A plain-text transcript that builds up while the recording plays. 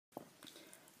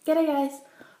G'day guys!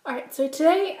 Alright, so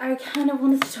today I kind of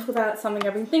wanted to talk about something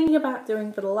I've been thinking about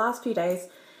doing for the last few days,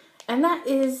 and that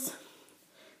is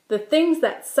the things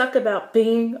that suck about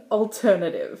being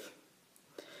alternative.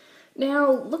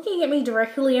 Now, looking at me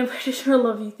directly, I'm pretty sure a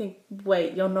lot of you think,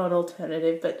 wait, you're not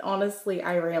alternative, but honestly,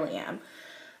 I really am.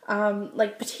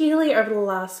 Particularly over the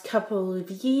last couple of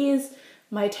years,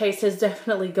 my taste has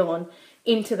definitely gone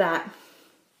into that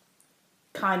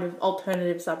kind of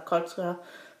alternative subculture,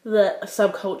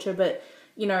 but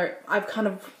you know, I've kind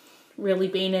of really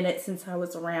been in it since I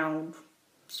was around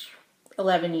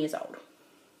 11 years old.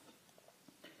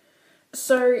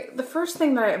 So the first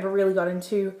thing that I ever really got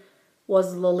into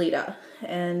was Lolita,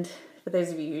 and for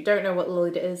those of you who don't know what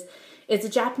Lolita is, it's a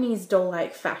Japanese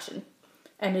doll-like fashion,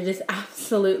 and it is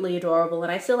absolutely adorable,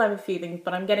 and I still have a few things,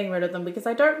 but I'm getting rid of them because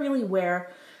I don't really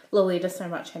wear Lolita so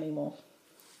much anymore.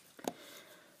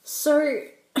 So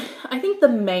I think the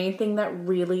main thing that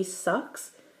really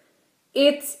sucks,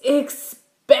 it's expensive.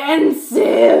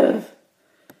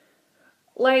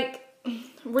 Like,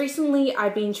 recently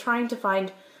I've been trying to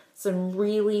find some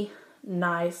really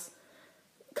nice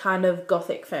kind of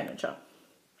gothic furniture.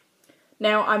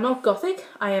 Now, I'm not gothic,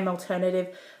 I am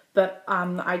alternative, but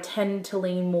I tend to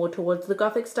lean more towards the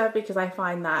gothic stuff because I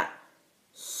find that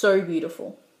so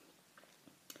beautiful.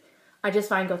 I just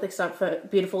find gothic stuff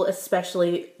beautiful,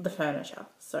 especially the furniture.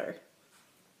 So,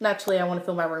 naturally, I want to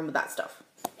fill my room with that stuff.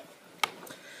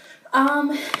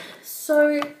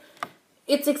 So,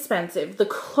 it's expensive. The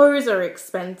clothes are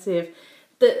expensive.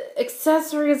 The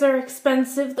accessories are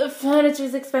expensive. The furniture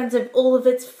is expensive. All of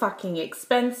it's fucking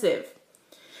expensive.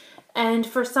 And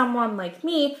for someone like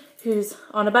me, who's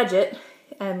on a budget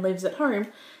and lives at home,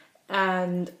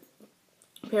 and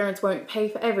parents won't pay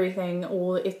for everything,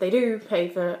 or if they do pay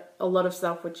for a lot of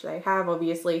stuff, which they have,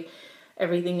 obviously,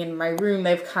 everything in my room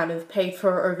they've kind of paid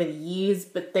for over the years,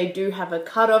 but they do have a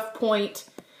cutoff point.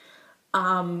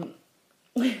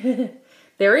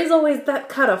 There is always that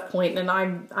cutoff point, and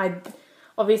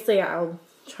obviously I'll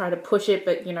try to push it,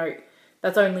 but you know,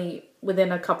 that's only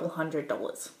within a couple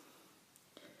 $100s.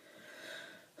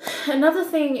 Another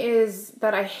thing is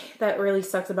that really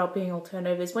sucks about being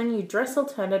alternative is when you dress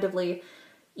alternatively,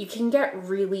 you can get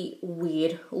really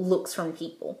weird looks from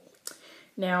people.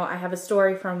 Now, I have a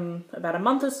story from about a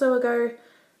month or so ago.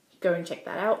 Go and check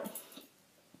that out.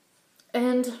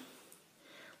 And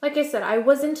like I said, I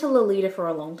was into Lolita for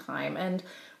a long time, and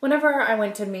whenever I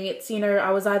went to meets, you know,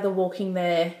 I was either walking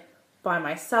there by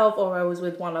myself or I was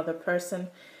with one other person.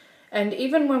 And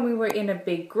even when we were in a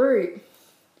big group,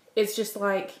 it's just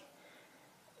like,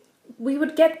 we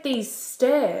would get these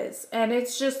stares, and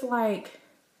it's just like,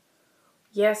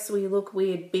 yes, we look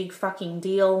weird, big fucking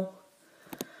deal.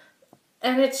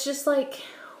 And it's just like,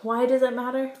 why does it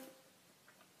matter?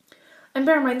 And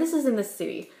bear in mind, this is in the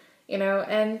city, you know,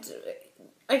 and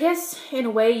I guess in a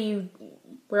way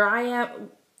where I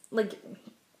am, like,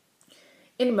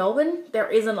 in Melbourne, there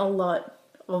isn't a lot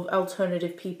of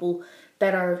alternative people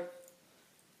that are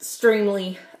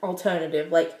extremely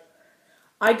alternative. Like,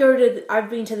 I've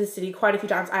been to the city quite a few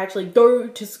times. I actually go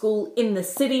to school in the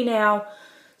city now.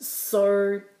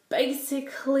 So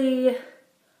basically,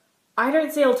 I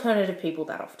don't see alternative people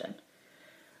that often.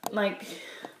 Like,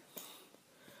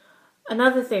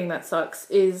 another thing that sucks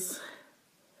is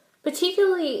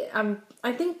particularly in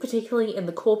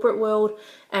the corporate world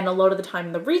and a lot of the time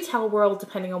in the retail world,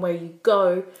 depending on where you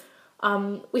go,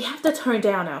 we have to tone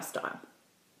down our style.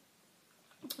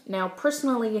 Now,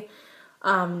 personally,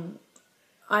 I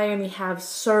only have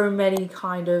so many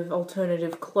kind of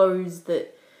alternative clothes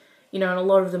that, you know, and a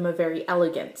lot of them are very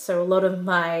elegant. So a lot of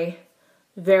my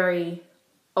very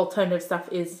alternative stuff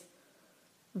is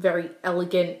very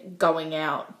elegant going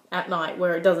out at night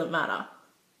where it doesn't matter.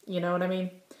 You know what I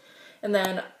mean? And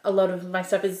then a lot of my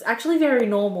stuff is actually very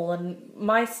normal, and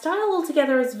my style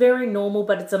altogether is very normal,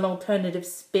 but it's an alternative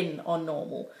spin on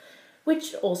normal,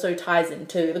 which also ties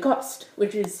into the cost,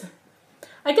 which is,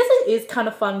 I guess it is kind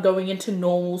of fun going into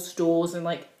normal stores and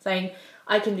like saying,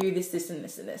 I can do this, this, and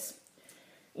this, and this.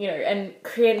 You know, and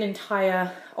create an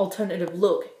entire alternative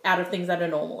look out of things that are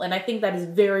normal. And I think that is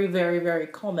very, very, very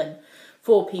common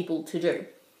for people to do.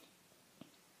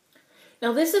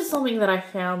 Now, this is something that I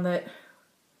found that,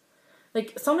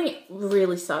 like, something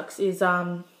really sucks is,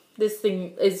 this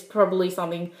thing is probably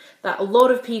something that a lot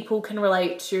of people can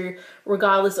relate to,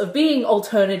 regardless of being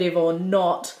alternative or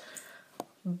not,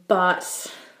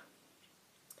 but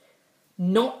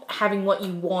not having what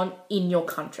you want in your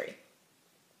country.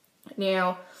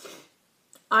 Now,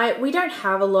 we don't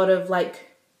have a lot of,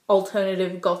 like,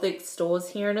 alternative gothic stores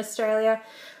here in Australia.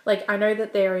 Like, I know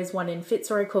that there is one in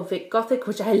Fitzroy called Vic Gothic,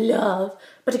 which I love,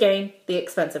 but again, the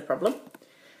expensive problem.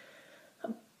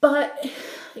 But,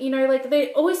 you know, like, there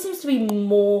always seems to be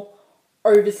more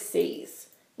overseas.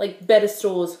 Like, better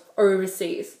stores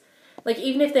overseas. Like,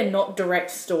 even if they're not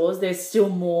direct stores, there's still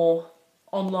more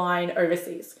online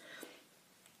overseas.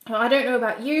 I don't know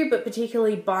about you, but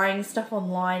particularly buying stuff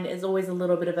online is always a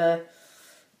little bit of a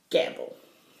gamble.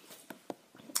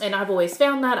 And I've always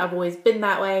found that. I've always been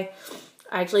that way.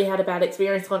 I actually had a bad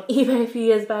experience on eBay a few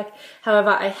years back. However,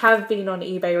 I have been on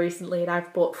eBay recently and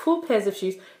I've bought 4 pairs of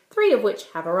shoes, 3 of which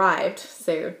have arrived.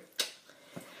 So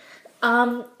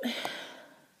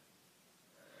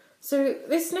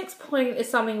this next point is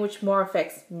something which more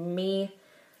affects me.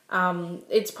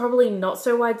 It's probably not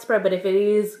so widespread, but if it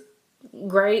is,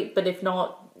 great. But if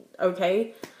not,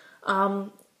 okay.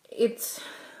 It's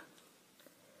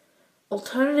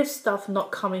alternative stuff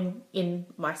not coming in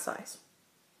my size.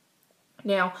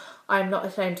 Now, I'm not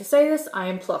ashamed to say this, I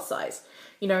am plus size.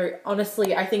 You know,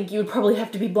 honestly, I think you would probably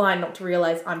have to be blind not to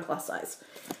realize I'm plus size.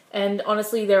 And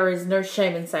honestly, there is no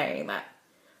shame in saying that.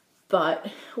 But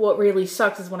what really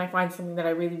sucks is when I find something that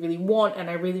I really, really want and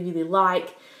I really, really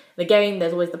like. And again,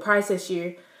 there's always the price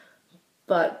issue.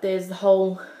 But there's the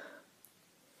whole,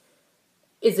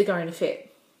 is it going to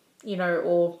fit? You know,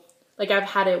 or like I've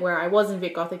had it where I was in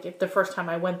Vic Gothic the first time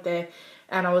I went there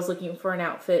and I was looking for an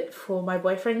outfit for my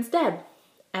boyfriend's dad.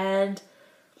 And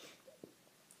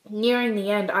nearing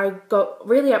the end, I got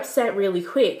really upset really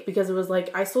quick because it was like,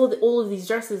 I saw all of these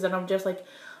dresses and I'm just like,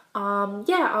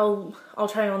 yeah, I'll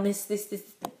try on this.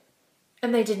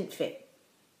 And they didn't fit.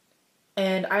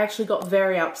 And I actually got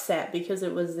very upset because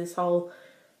it was this whole,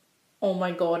 oh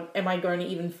my God, am I going to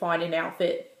even find an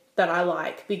outfit that I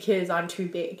like because I'm too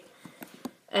big?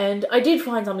 And I did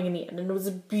find something in the end and it was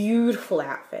a beautiful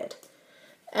outfit.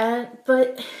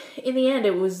 But in the end,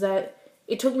 it was that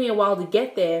it took me a while to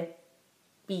get there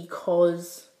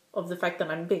because of the fact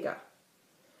that I'm bigger.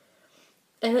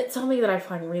 And it's something that I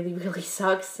find really, really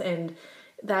sucks, and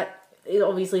that it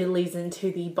obviously leads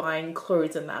into the buying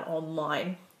clothes and that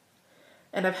online.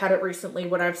 And I've had it recently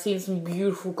when I've seen some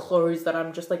beautiful clothes that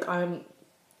I'm just like, I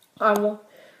want,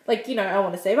 like, you know, I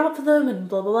want to save up for them and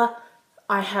blah, blah, blah.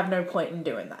 I have no point in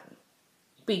doing that.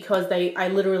 Because I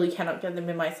literally cannot get them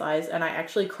in my size, and I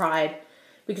actually cried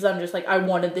because I'm just like, I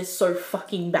wanted this so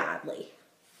fucking badly.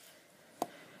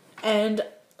 And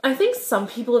I think some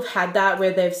people have had that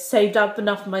where they've saved up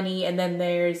enough money and then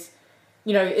there's,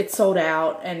 you know, it's sold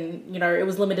out and, you know, it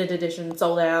was limited edition,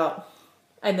 sold out,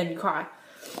 and then you cry.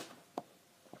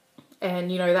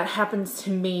 And, you know, that happens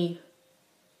to me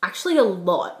actually a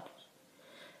lot.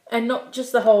 And not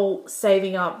just the whole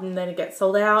saving up and then it gets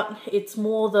sold out. It's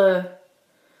more the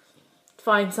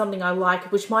find something I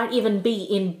like, which might even be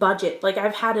in budget. Like,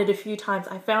 I've had it a few times.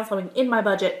 I found something in my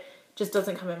budget, just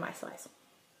doesn't come in my size.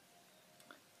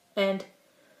 And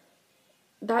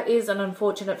that is an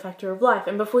unfortunate factor of life.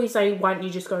 And before you say, why don't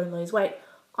you just go and lose weight?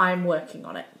 I'm working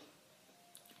on it.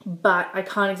 But I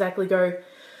can't exactly go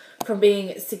from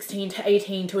being 16 to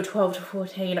 18 to a 12 to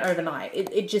 14 overnight.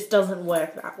 It just doesn't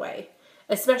work that way.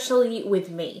 Especially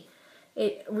with me.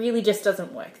 It really just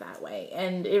doesn't work that way.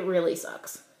 And it really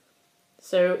sucks.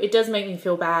 So it does make me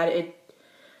feel bad.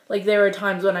 Like, there are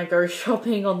times when I go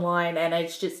shopping online and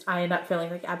it's just, I end up feeling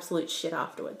like absolute shit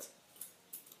afterwards.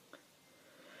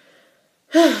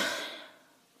 Yeah.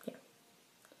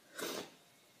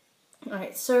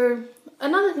 Alright, so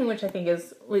another thing which I think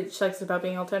which sucks about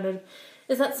being alternative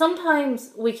is that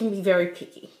sometimes we can be very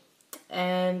picky.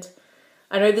 And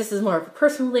I know this is more of a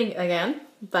personal thing again,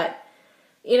 but,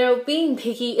 you know, being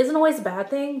picky isn't always a bad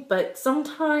thing, but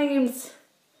sometimes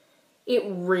it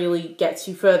really gets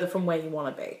you further from where you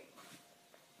want to be.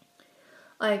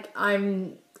 Like,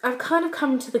 I've kind of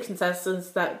come to the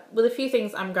consensus that with a few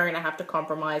things I'm going to have to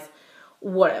compromise,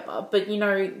 whatever. But, you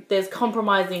know, there's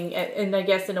compromising, and I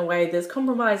guess in a way there's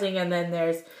compromising, and then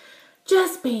there's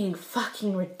just being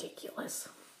fucking ridiculous.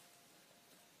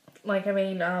 Like, I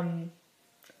mean,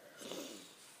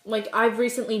 like, I've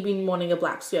recently been wanting a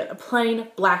black skirt, a plain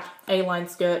black A-line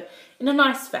skirt in a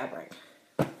nice fabric.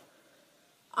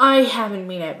 I haven't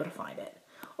been able to find it.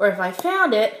 Or if I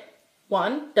found it,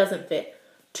 1, doesn't fit.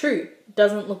 2,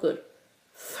 doesn't look good.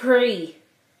 3,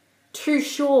 too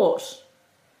short.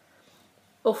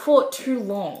 Or 4, too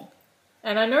long.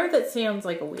 And I know that sounds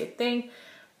like a weird thing,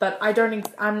 but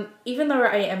even though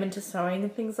I am into sewing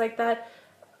and things like that,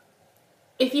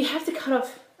 if you have to cut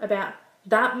off about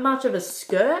that much of a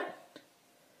skirt,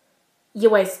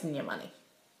 you're wasting your money.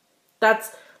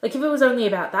 That's, like, if it was only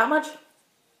about that much,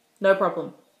 no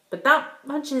problem. But that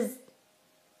much is,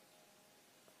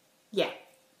 yeah.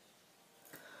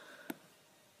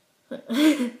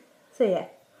 So yeah.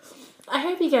 I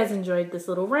hope you guys enjoyed this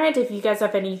little rant. If you guys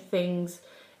have any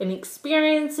any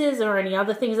experiences or any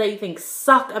other things that you think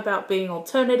suck about being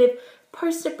alternative,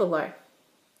 post it below.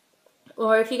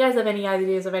 Or if you guys have any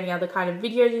ideas of any other kind of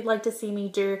videos you'd like to see me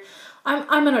do,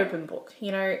 I'm an open book.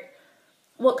 You know,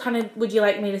 what kind of, would you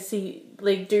like me to see,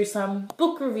 like do some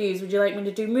book reviews? Would you like me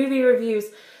to do movie reviews?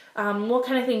 What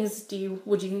kind of things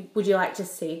would you like to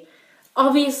see?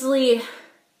 Obviously,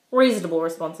 reasonable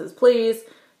responses, please.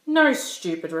 No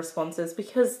stupid responses,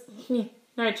 because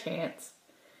no chance.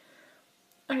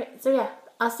 Okay, so yeah,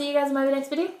 I'll see you guys in my next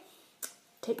video.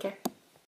 Take care.